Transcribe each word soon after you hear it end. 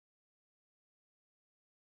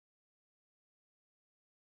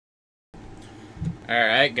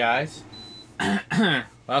Alright, guys.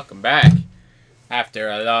 Welcome back. After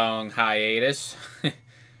a long hiatus.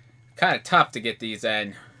 Kind of tough to get these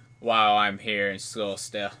in while I'm here in school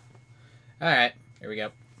still. Alright, here we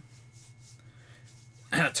go.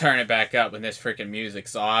 I'll turn it back up when this freaking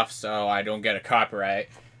music's off so I don't get a copyright.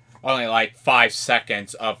 Only like 5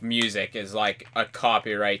 seconds of music is like a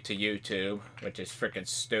copyright to YouTube, which is freaking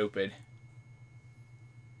stupid.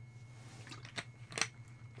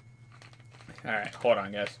 Alright, hold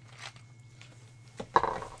on, guys.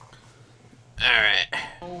 Alright.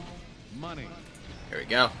 Money. Here we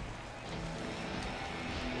go.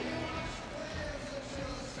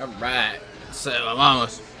 Alright. So I'm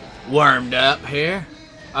almost warmed up here.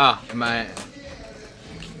 Oh, am I...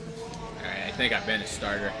 Alright, I think I've been a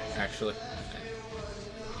starter, actually.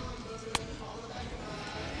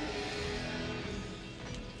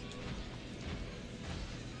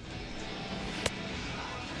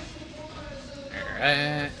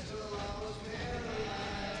 Alright.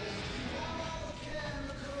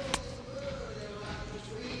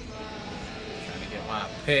 Trying to get my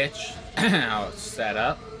pitch all set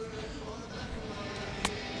up.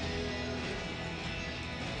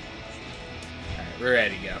 Alright, we're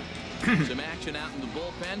ready to go. Some action out in the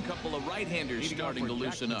bullpen. Couple of right-handers starting to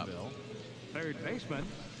loosen up. Third baseman,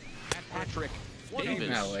 Patrick Davis.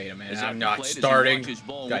 Now, wait a minute. I'm not starting.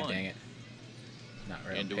 God dang it. Not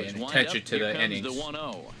really paying attention to the innings.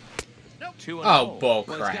 Oh, bull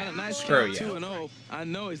crap. Screw you. 2-0. I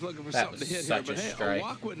know he's looking for something to hit here, but hey, a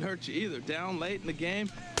walk wouldn't hurt you either. Down late in the game,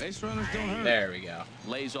 base runners don't hurt. There we go.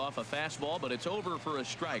 Lays off a fastball, but it's over for a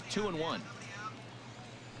strike. 2-1.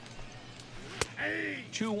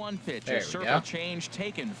 2-1 pitch. A circle change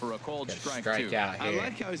taken for a called strike two. I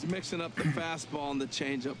like how he's mixing up the fastball and the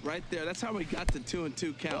changeup right there. That's how we got the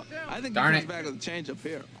 2-2 count. I think he comes back with a changeup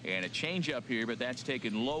here. And a changeup here, but that's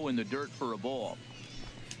taken low in the dirt for a ball.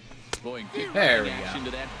 Going there we go. To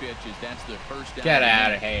that pitch is that's the first down. Get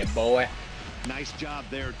out of here, boy. Nice job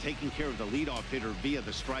there taking care of the leadoff hitter via the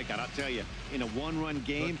strikeout. I'll tell you, in a one-run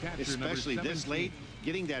game, especially this late,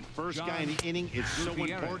 getting that first guy in the inning is so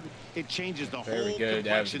important. It changes the whole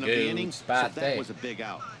complexion of the inning. So that was a big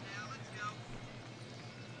out.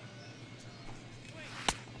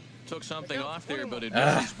 Took something off there, but it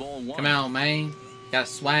misses ball one. Come on, man. Got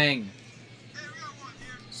to swing.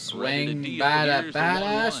 Swing,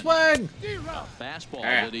 bada, swing! A fastball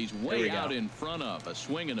that he's way out in front of. A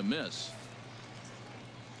swing and a miss.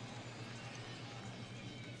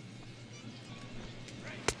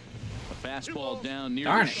 A fastball down near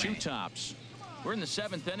the shoe tops. We're in the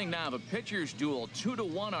 7th inning now of a pitcher's duel.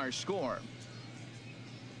 2-1 our score.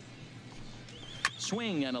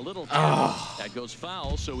 Swing and a little tap. That goes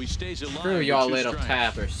foul, so he stays alive. Screw y'all little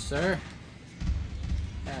tappers, sir.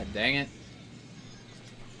 God dang it.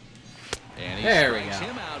 And he there we go.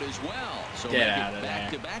 Him out as well. So get out of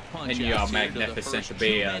there. And you all magnificent to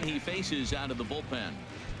be he faces out of the bullpen.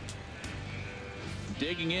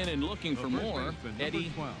 Digging in and looking for more.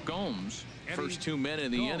 Eddie Gomes. First 2 men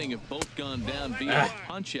in the inning have both gone down via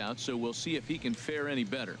punch out, so we'll see if he can fare any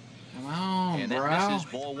better. Come on, and that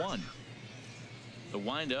misses ball one. The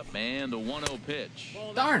windup and the 1-0 pitch.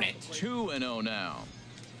 Darn it. 2-0 now.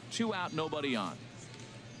 2 out, nobody on.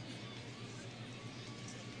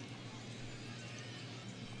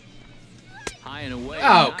 High and away.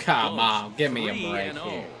 Oh, come on. Give me a break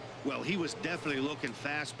here. Well, he was definitely looking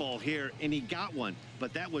fastball here, and he got one.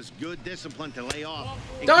 But that was good discipline to lay off.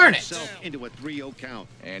 Darn it. Into a 3-0 count.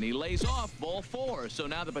 And he lays off ball 4. So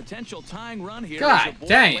now the potential tying run here God is a ball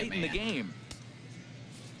dang late it, in the game.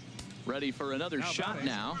 Ready for another shot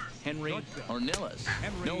now. Henry Ornelas.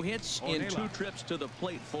 No hits in 2 trips to the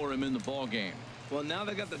plate for him in the ball game. Well, now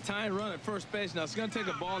they got the tying run at first base. Now it's going to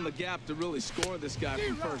take a ball in the gap to really score this guy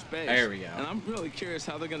from first base. There we go. And I'm really curious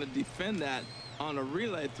how they're going to defend that on a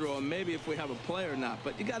relay throw, and maybe if we have a play or not.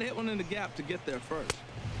 But you got to hit one in the gap to get there first.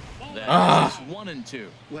 That's 1-2.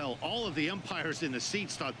 Well, all of the umpires in the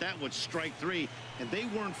seats thought that was strike 3, and they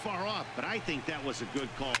weren't far off. But I think that was a good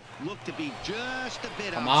call. Looked to be just a bit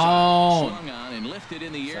outside. Come on. Swung on and lifted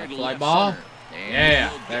in the air to fly left ball. center. Yeah,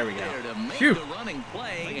 there we go. To make Phew. the running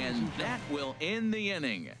play, and that will end the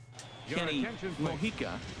inning. Kenny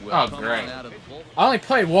Mojica will come on out of the bullpen. I only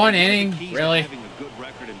played 1 inning. Really? Having a good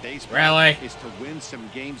record in baseball Really? is to win some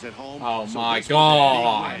games at home. Oh so my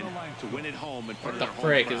God! To win at home and What the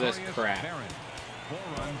frick is this crap?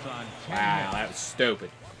 Wow, that was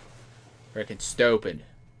stupid. Freaking stupid.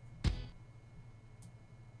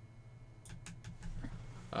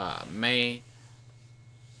 Ah, man.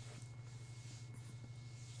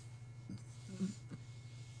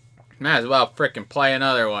 Might as well frickin' play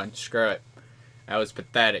another one. Screw it. That was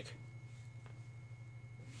pathetic.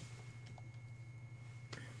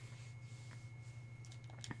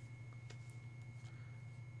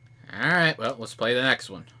 Alright, well, let's play the next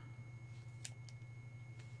one.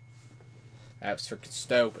 That was freaking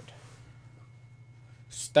stupid.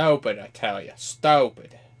 Stupid, I tell you.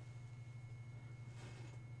 Stupid.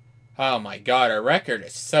 Oh my god, our record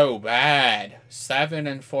is so bad.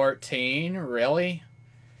 7-14? Really?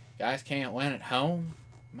 Guys can't win at home?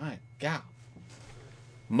 My god.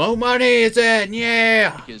 Mo money is in,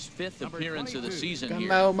 yeah! His 5th appearance of the season Come here.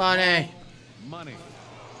 Mo money. Money.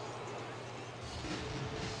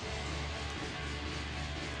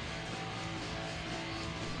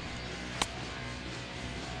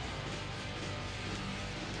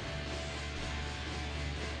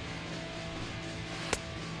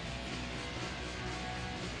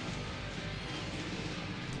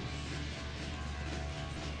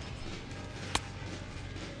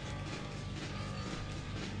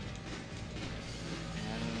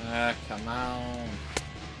 Come on.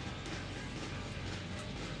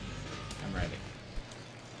 I'm ready.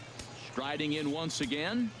 Striding in once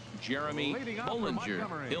again, Jeremy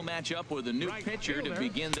Bollinger. He'll match up with a new pitcher to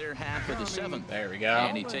begin their half of the 7th. There we go.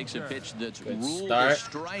 And he takes a pitch that's ruled a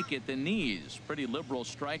strike at the knees. Pretty liberal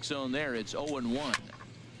strike zone there. It's 0-1.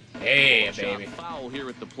 Hey, Shot baby. foul here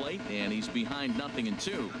at the plate, and he's behind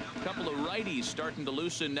 0-2. A couple of righties starting to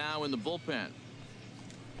loosen now in the bullpen.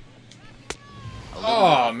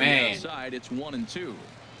 Oh, man. Outside, it's 1-2.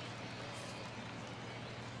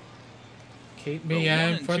 Keep me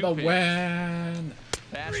in for the win.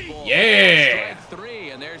 Fastball. Yeah. Strike 3,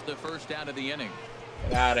 and there's the first out of the inning.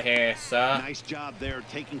 Get out of here, sir. Nice job there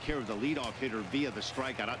taking care of the leadoff hitter via the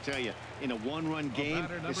strikeout. I'll tell you, in a one-run game,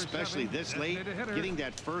 especially this late, getting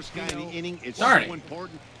that first guy in the inning is so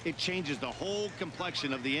important. It changes the whole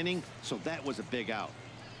complexion of the inning, so that was a big out.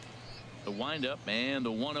 The windup and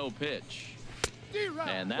the 1-0 pitch.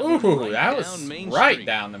 And that Ooh, right that was down Main right Street.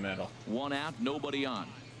 down the middle. 1 out, nobody on.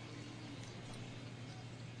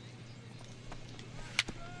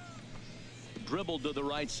 Dribbled to the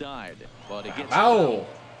right side, but it gets Oh.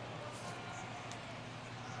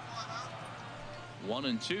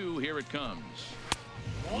 1-2. Here it comes.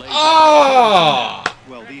 Oh.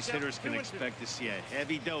 Well, these hitters can expect to see a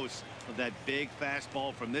heavy dose of that big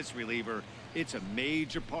fastball from this reliever. It's a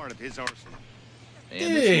major part of his arsenal.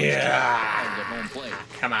 And this one's out of the home plate.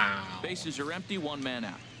 Come on. Bases are empty, 1 man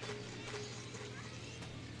out.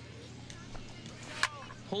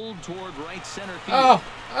 Pulled toward right center field.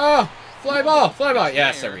 Oh. Fly ball. Fly ball.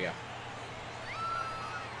 Yes, there we go.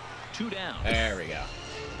 2 down. There we go.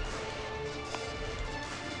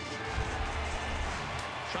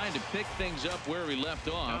 Trying to pick things up where we left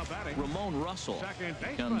off. Ramon Russell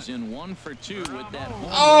comes in 1 for 2 with that home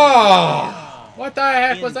run. Oh. What the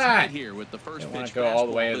heck was that? Here with the first Want pitch to go all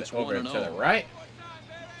the fastball way that's over to 1-0. the right?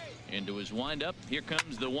 Into his windup. Here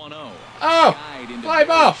comes the 1-0. Oh. Fly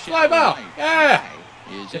ball. Fly ball. Right. Yeah.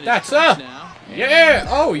 Get that, sir. Yeah.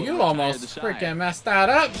 Oh, you almost freaking messed that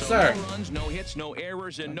up, So sir. no runs, no hits, no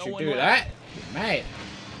errors, and Don't no you one do left. that. Man.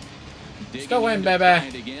 Digging go in, into baby.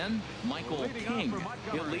 trying again, Michael King.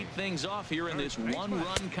 He'll lead things off here in this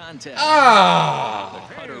 1-run contest. Oh.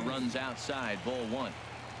 The cutter runs outside, ball 1.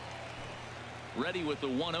 Ready with the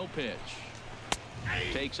 1-0 pitch.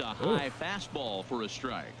 Takes a high fastball for a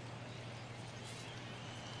strike.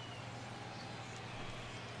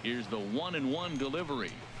 Here's the 1-1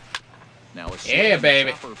 delivery. Now a Yeah,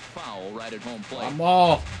 baby. chopper foul right at home plate. One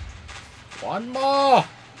more. One more.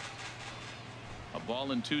 A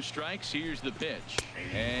ball and 2 strikes. Here's the pitch.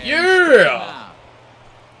 And Yeah.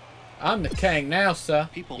 I'm the king now, sir.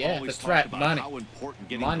 People yeah, always that's talk right. about Money. how important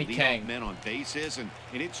getting Money the king. leadoff men on base is, and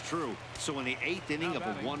it's true. So in the 8th inning of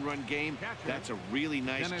a 1-run game, that's a really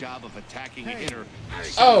nice job of attacking a hitter.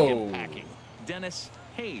 Oh. Packing. Dennis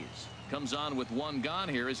Hayes comes on with 1 gone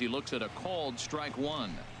here as he looks at a called strike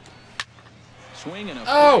 1. Swing and a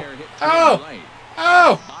flare hit to the right.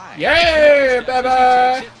 Oh. High. Yeah, Steps as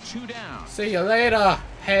baby. he takes it 2 down. See you later,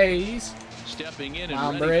 Hayes. Stepping in and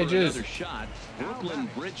Wow, ready Bridges. for another shot. Brooklyn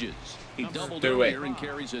Bridges. He doubled do it. earlier and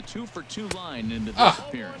carries a 2-for-2 line into this Ah.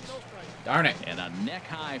 appearance. Darn it. And a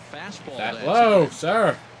neck-high fastball. That that's low, in.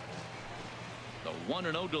 sir. The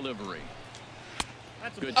 1-0 delivery.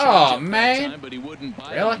 Good Oh, changeup that man. time, but he wouldn't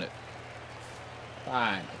bite Really? on it.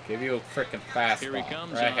 Fine. I'll give you a freaking fastball. Here he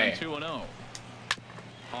comes right on here. 2-0.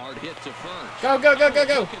 Hard hit to first. Go, go, go, go,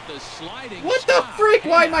 go. Look at the sliding What the stop. freak?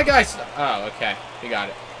 Why my guy? Oh, okay. He got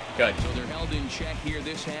it. Good. So they're held in check here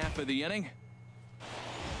this half of the inning.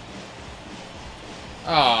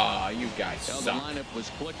 Oh, you guys Well, the suck. lineup was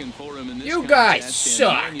clicking for him in this You guys contest,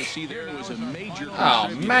 suck. And you see there was a major Oh,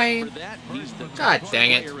 contributor man. for that. He's the God top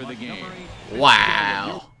dang it. player of the game.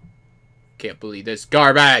 Wow. Can't believe this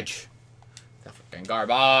garbage. The freaking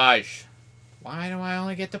garbage. Why do I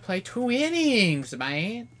only get to play 2 innings,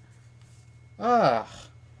 man? Ugh.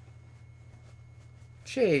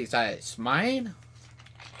 Jesus, man.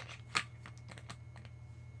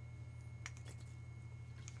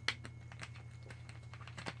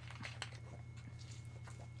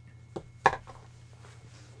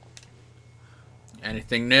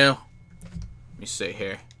 Anything new? Let me see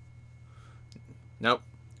here. Nope.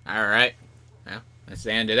 Alright. Well, that's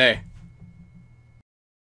the end of there.